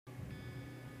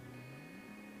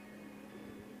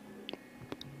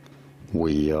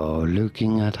We are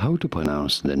looking at how to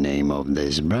pronounce the name of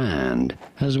this brand,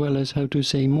 as well as how to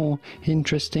say more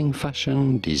interesting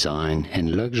fashion, design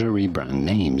and luxury brand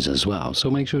names as well. So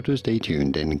make sure to stay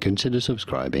tuned and consider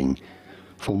subscribing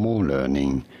for more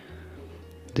learning.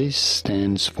 This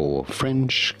stands for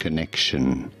French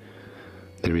Connection.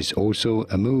 There is also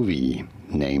a movie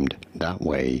named that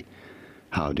way.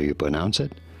 How do you pronounce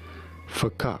it?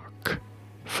 FCUK.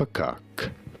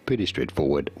 FCUK. Pretty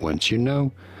straightforward once you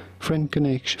know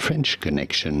French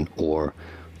Connection or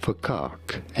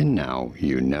FCUK, and now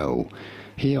you know.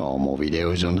 Here are more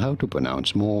videos on how to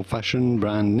pronounce more fashion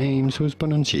brand names whose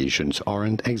pronunciations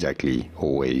aren't exactly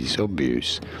always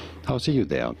obvious. I'll see you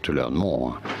there to learn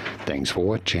more. Thanks for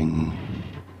watching.